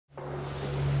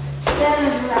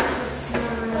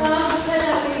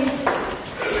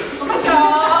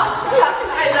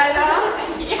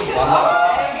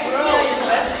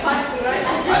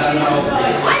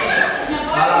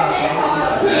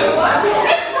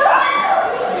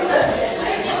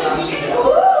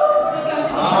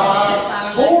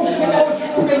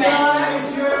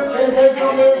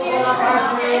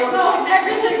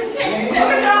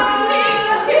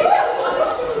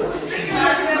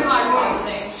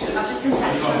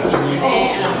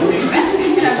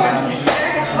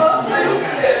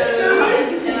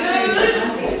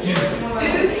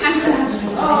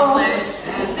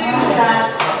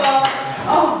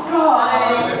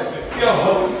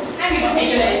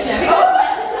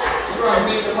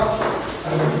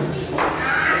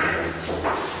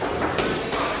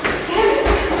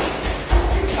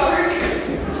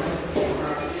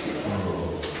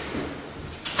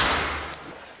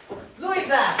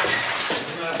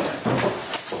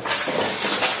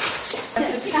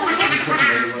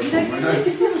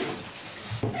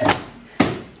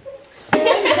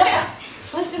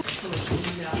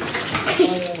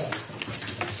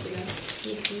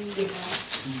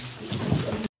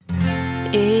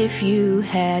If you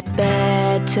had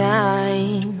bad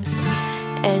times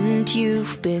and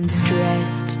you've been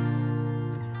stressed,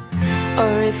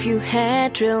 or if you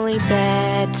had really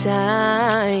bad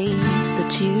times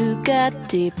that you got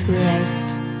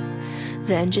depressed,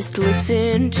 then just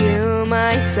listen to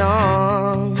my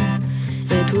song.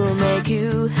 It will make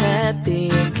you happy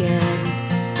again.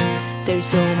 There's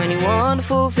so many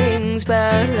wonderful things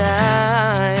about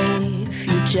life,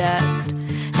 you just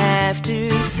have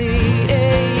to see.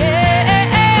 Hey,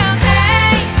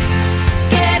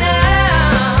 get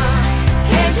up,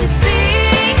 can't you see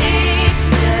it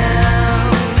now?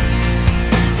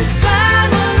 The sun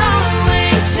will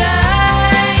always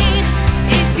shine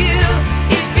if you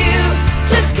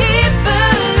just keep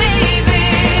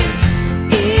believing.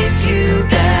 If you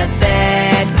got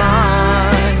bad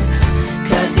marks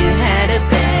 'cause you had a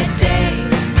bad day,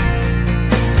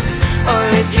 or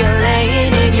if you're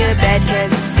laying in your bed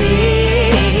 'cause it's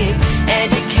sick and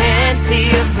you can't see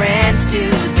your friends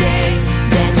today,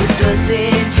 then just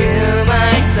listen to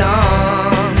my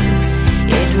song.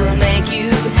 It will make you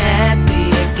happy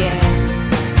again.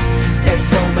 There's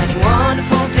so many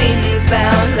wonderful things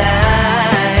about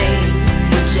life,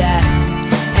 you just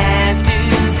have to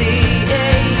see.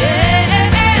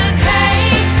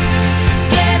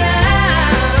 Get up,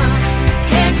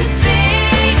 can't you see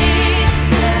it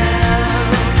now?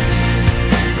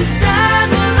 The sun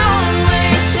will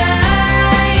always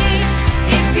shine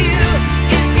if you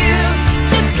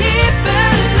just keep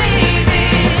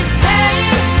believing. Hey,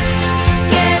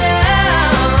 get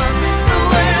up, the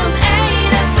world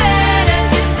ain't as bad as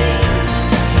you think.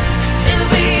 It'll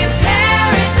be a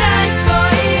paradise for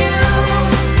you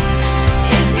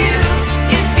if you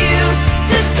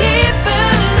just keep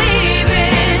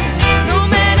believing. No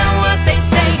matter what they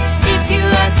say, if you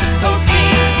are supposed to be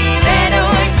fat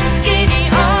or too skinny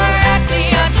or ugly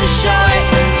or too short,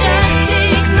 just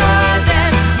ignore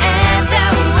them and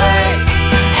their words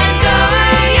and go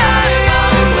your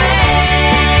own way.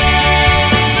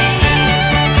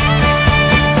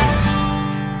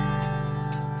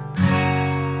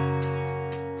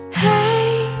 Hey,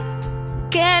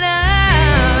 get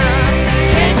up,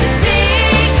 can't you see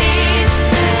it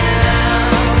now?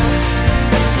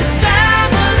 The sun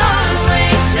will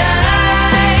always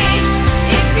shine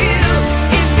if you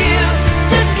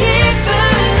just keep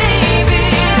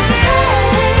believing.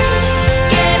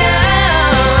 Get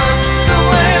up, the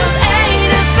world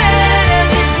ain't as bad as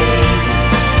you think.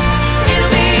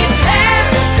 It'll be a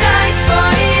paradise for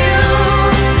you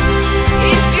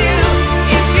if you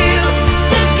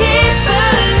just keep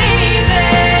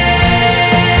believing.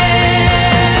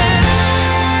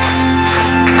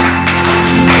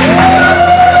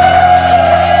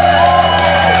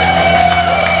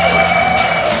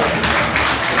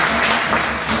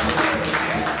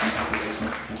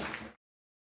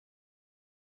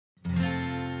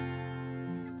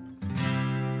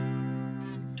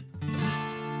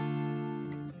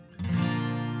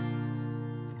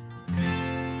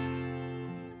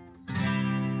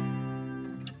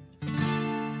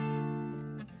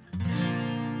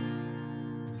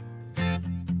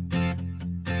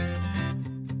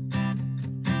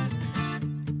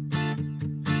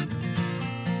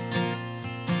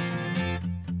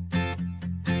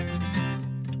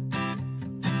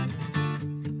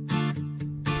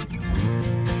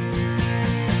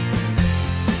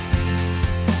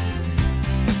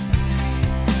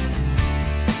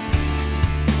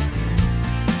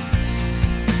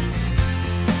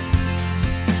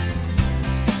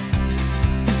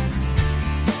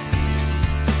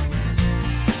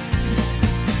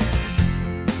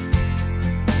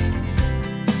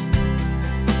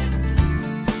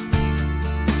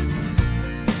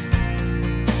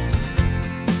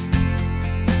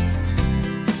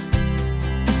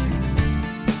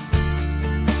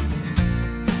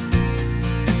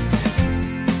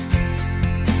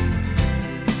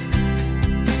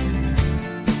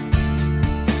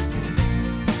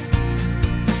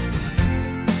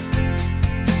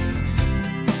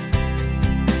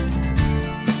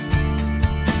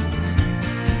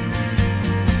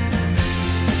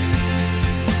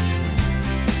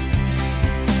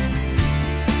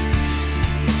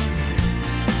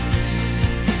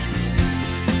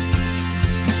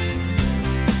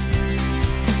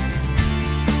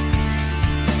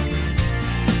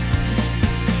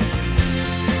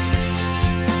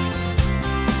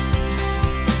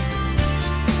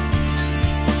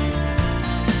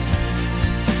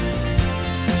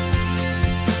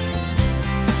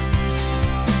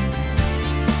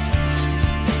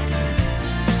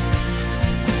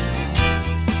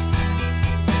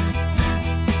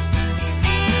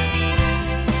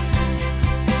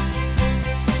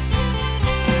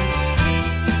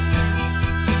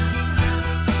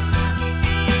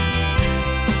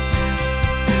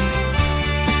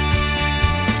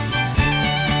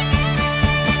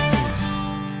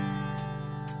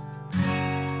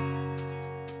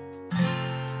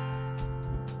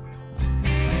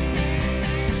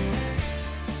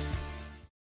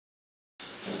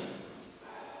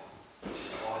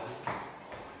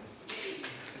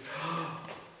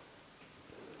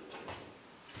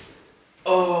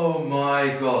 Oh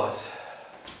my God.